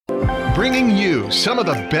bringing you some of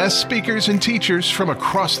the best speakers and teachers from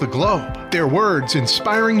across the globe. Their words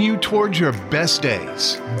inspiring you towards your best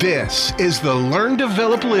days. This is the Learn,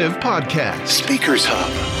 Develop, Live podcast, Speakers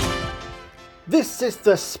Hub. This is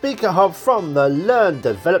the Speaker Hub from the Learn,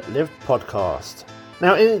 Develop, Live podcast.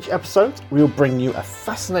 Now, in each episode, we will bring you a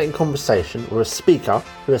fascinating conversation with a speaker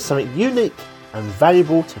who has something unique and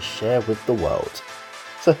valuable to share with the world.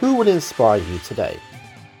 So who will inspire you today?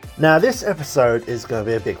 Now, this episode is going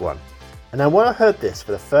to be a big one. And then when I heard this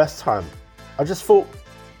for the first time, I just thought,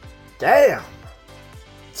 damn,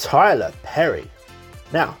 Tyler Perry.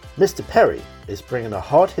 Now, Mr. Perry is bringing a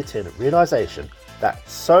hard-hitting realization that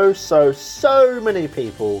so many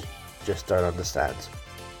people just don't understand.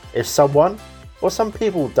 If someone or some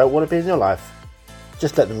people don't want to be in your life,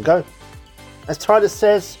 just let them go. As Tyler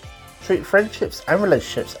says, treat friendships and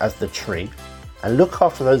relationships as the tree and look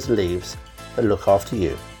after those leaves that look after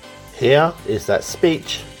you. Here is that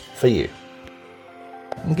speech for you.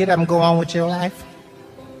 Get up and go on with your life.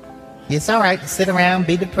 It's all right to sit around,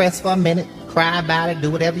 be depressed for a minute, cry about it,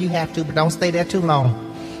 do whatever you have to, but don't stay there too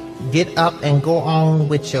long. Get up and go on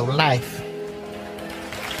with your life.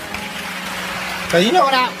 So you know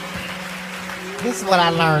what this is what I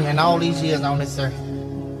learned in all these years on this earth.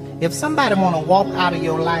 If somebody want to walk out of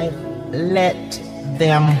your life, let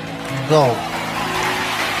them go.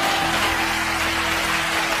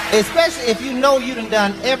 Especially if you know you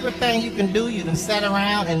done everything you can do, you done sat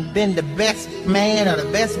around and been the best man or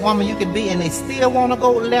the best woman you can be, and they still want to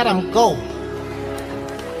go, let them go.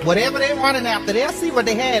 Whatever they're running after, they'll see what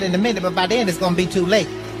they had in a minute, but by then it's going to be too late.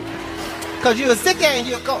 Because you'll sit there and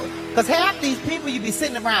you'll go. Because half these people you be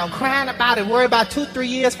sitting around crying about and worry about 2-3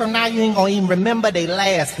 years from now, you ain't going to even remember their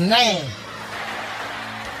last name.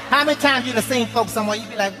 How many times you done seen folks somewhere, you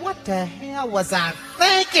be like, what the hell was I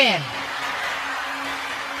thinking?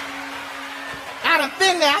 I done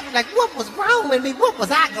been there, I be like, what was wrong with me? What was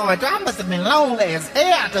I going through? I must have been lonely as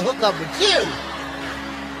hell to hook up with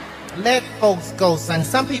you. Let folks go, son.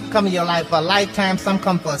 Some people come in your life for a lifetime, some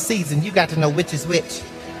come for a season. You got to know which is which.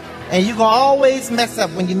 And you're going to always mess up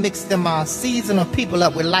when you mix them seasonal people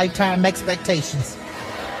up with lifetime expectations.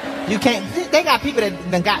 You can't, they got people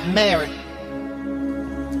that done got married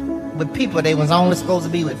with people they was only supposed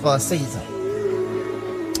to be with for a season.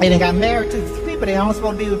 They done got married to people they only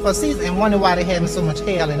supposed to be with for a season and wonder why they having so much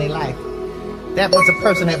hell in their life. That was the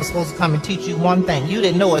person that was supposed to come and teach you one thing. You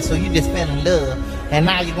didn't know it, so you just fell in love. And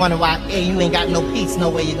now you wonder why you ain't got no peace,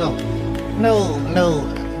 nowhere you go. No.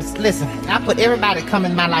 Listen, I put everybody come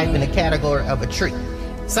in my life in the category of a tree.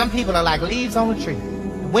 Some people are like leaves on a tree.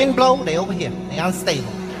 Wind blow, they over here. They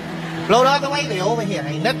unstable. Blow the other way, they over here.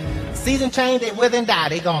 Ain't nothing. Season change, they wither and die,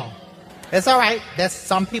 they gone. That's all right. That's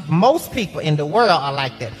some people. Most people in the world are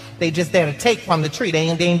like that. They just there to take from the tree. They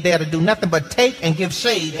ain't there to do nothing but take and give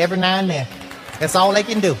shade every now and then. That's all they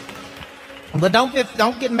can do. But don't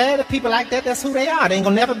get mad at people like that. That's who they are. They ain't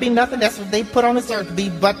gonna never be nothing. That's what they put on this earth to be,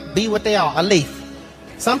 but be what they are, a leaf.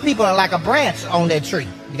 Some people are like a branch on that tree.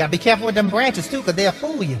 You gotta be careful with them branches too, because they'll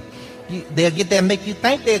fool you. They'll get there and make you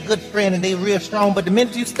think they're a good friend and they're real strong, but the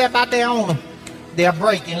minute you step out there on them, they'll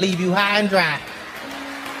break and leave you high and dry.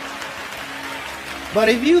 But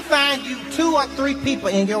if you find you 2 or 3 people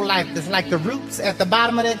in your life that's like the roots at the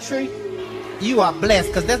bottom of that tree, you are blessed,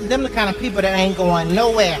 because that's them the kind of people that ain't going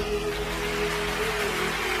nowhere.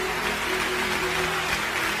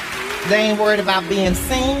 They ain't worried about being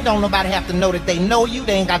seen. Don't nobody have to know that they know you.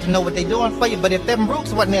 They ain't got to know what they doing for you. But if them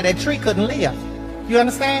roots wasn't there, that tree couldn't live. You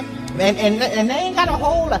understand? And they ain't got a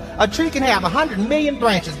whole lot. A tree can have 100 million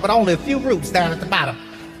branches, but only a few roots down at the bottom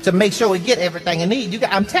to make sure it get everything it needs.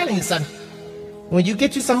 I'm telling you something. When you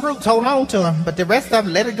get you some roots, hold on to them. But the rest of it,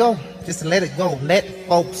 let it go. Just let it go. Let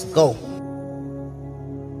folks go.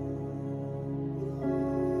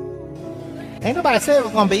 Ain't nobody said it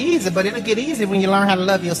was going to be easy, but it'll get easy when you learn how to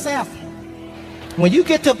love yourself. When you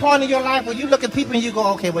get to a point in your life where you look at people and you go,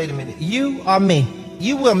 okay, wait a minute. You or me,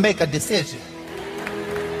 you will make a decision.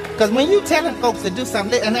 Because when you telling folks to do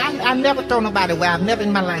something, and I never throw nobody away. I've never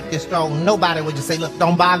in my life this strong. Nobody would just say, look,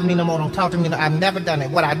 don't bother me no more. Don't talk to me. No. I've never done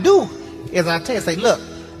it. What I do is I tell you, say, look,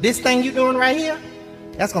 this thing you're doing right here,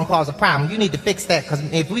 that's going to cause a problem. You need to fix that, because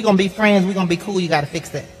if we're going to be friends, we're going to be cool, you got to fix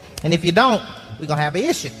that. And if you don't, we're going to have an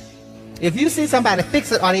issue. If you see somebody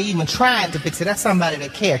fix it or they even trying to fix it, that's somebody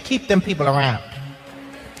that care. Keep them people around.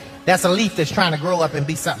 That's a leaf that's trying to grow up and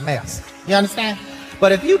be something else. You understand?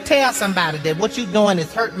 But if you tell somebody that what you're doing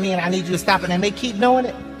is hurting me and I need you to stop it, and they keep doing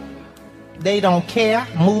it, they don't care.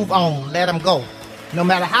 Move on. Let them go. No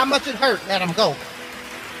matter how much it hurt, let them go.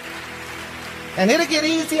 And it'll get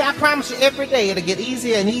easy. I promise you, every day it'll get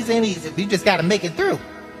easier and easier and easier. You just got to make it through.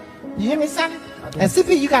 You hear me, son? And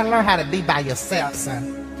CP, you gotta learn how to be by yourself,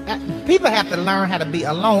 son. People have to learn how to be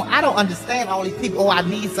alone. I don't understand all these people. Oh, I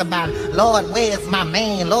need somebody. Lord, where's my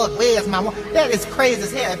man? Lord, where's my woman? That is crazy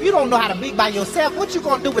as hell. If you don't know how to be by yourself, what you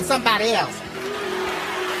gonna do with somebody else?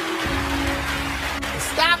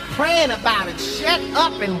 Stop praying about it. Shut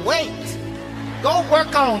up and wait. Go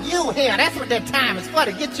work on you here. That's what that time is for,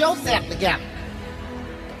 to get yourself together.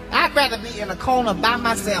 I'd rather be in a corner by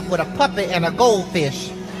myself with a puppy and a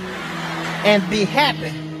goldfish and be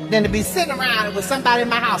happy than to be sitting around with somebody in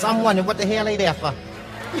my house. I'm wondering what the hell they there for.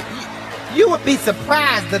 You would be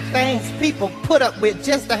surprised the things people put up with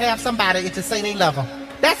just to have somebody to say they love them.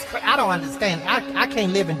 I don't understand. I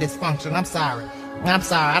can't live in dysfunction. I'm sorry.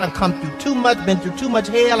 I done come through too much, been through too much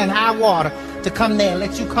hell and high water to come there and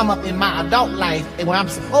let you come up in my adult life and when I'm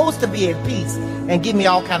supposed to be at peace and give me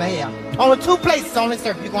all kind of hell. Only two places on this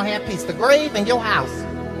earth you're going to have peace: the grave and your house.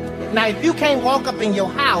 Now, if you can't walk up in your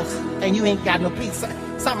house and you ain't got no peace,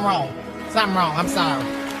 something wrong. I'm sorry.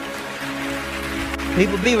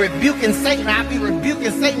 People be rebuking Satan. I be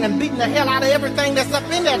rebuking Satan and beating the hell out of everything that's up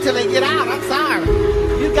in there till they get out. I'm sorry.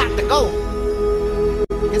 You got to go.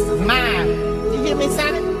 This is mine. You hear me,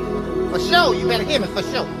 Sonny? For sure. You better hear me for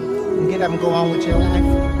sure. You get up and go on with your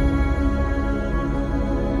life.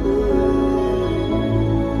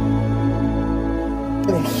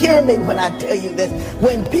 Hear me when I tell you this.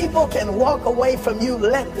 When people can walk away from you,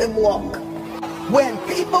 let them walk. When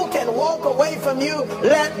people can walk away from you,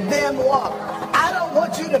 let them walk. I don't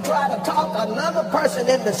want you to try to talk another person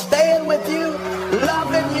into staying with you,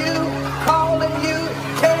 loving you, calling you,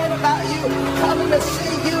 caring about you, coming to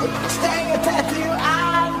see you, staying attached to you.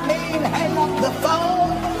 I mean, hang up the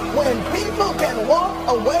phone. When people can walk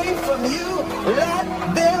away from you, let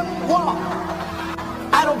them walk.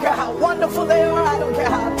 I don't care how wonderful they are. I don't care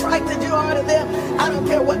how attracted you are to them. I don't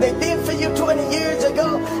care what they did for you 20 years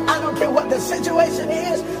ago. I don't care what the situation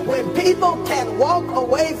is. When people can walk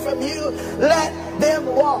away from you, let them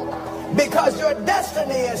walk. Because your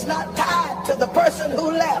destiny is not tied to the person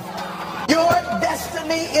who left. Your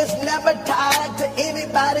destiny is never tied to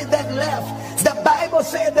anybody that left. The Bible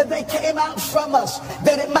said that they came out from us,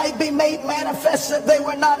 that it might be made manifest that they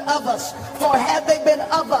were not of us. For had they been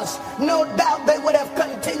of us, no doubt they would have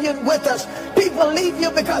continued with us. People leave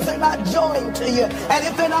you because they're not joined to you. And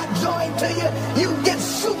if they're not joined to you, you get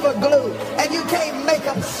super glued and you can't make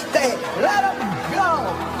them stay. Let them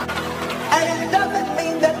go. And it doesn't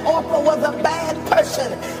mean that Orpah was a bad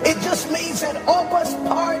person. It just means that Orpah's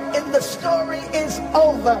part in the story is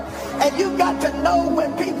over. And you got to know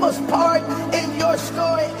when people's part in your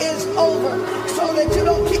story is over, so that you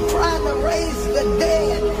don't keep trying to raise the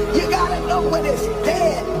dead. You got to know when it's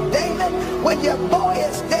dead. David, when your boy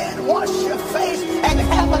is dead, wash your face and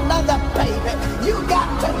have another baby. You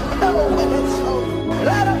got to know when it's over.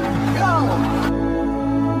 Let him go.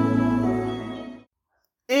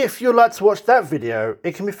 If you'd like to watch that video,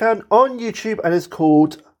 it can be found on YouTube and is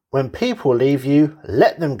called When People Leave You,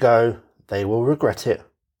 Let Them Go, They Will Regret It,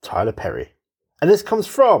 Tyler Perry. And this comes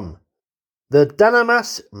from the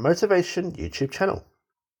Danamas Motivation YouTube channel.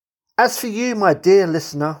 As for you, my dear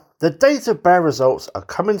listener, the days of bad results are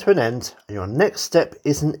coming to an end and your next step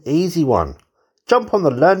is an easy one. Jump on the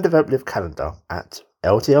Learn, Develop, Live calendar at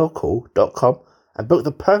ldlcall.com and book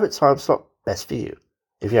the perfect time slot best for you.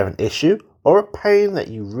 If you have an issue or a pain that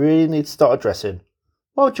you really need to start addressing,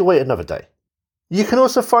 why would you wait another day? You can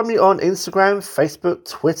also find me on Instagram, Facebook,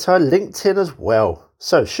 Twitter, LinkedIn as well.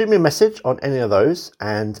 So shoot me a message on any of those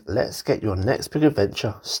and let's get your next big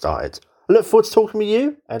adventure started. I look forward to talking with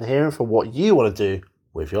you and hearing from what you want to do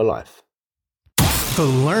with your life. The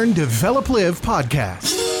Learn, Develop, Live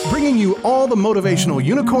podcast, bringing you all the motivational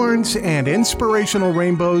unicorns and inspirational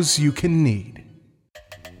rainbows you can need.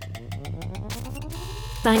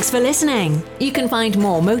 Thanks for listening. You can find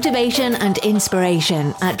more motivation and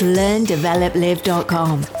inspiration at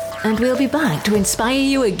learndeveloplive.com. And we'll be back to inspire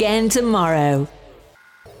you again tomorrow.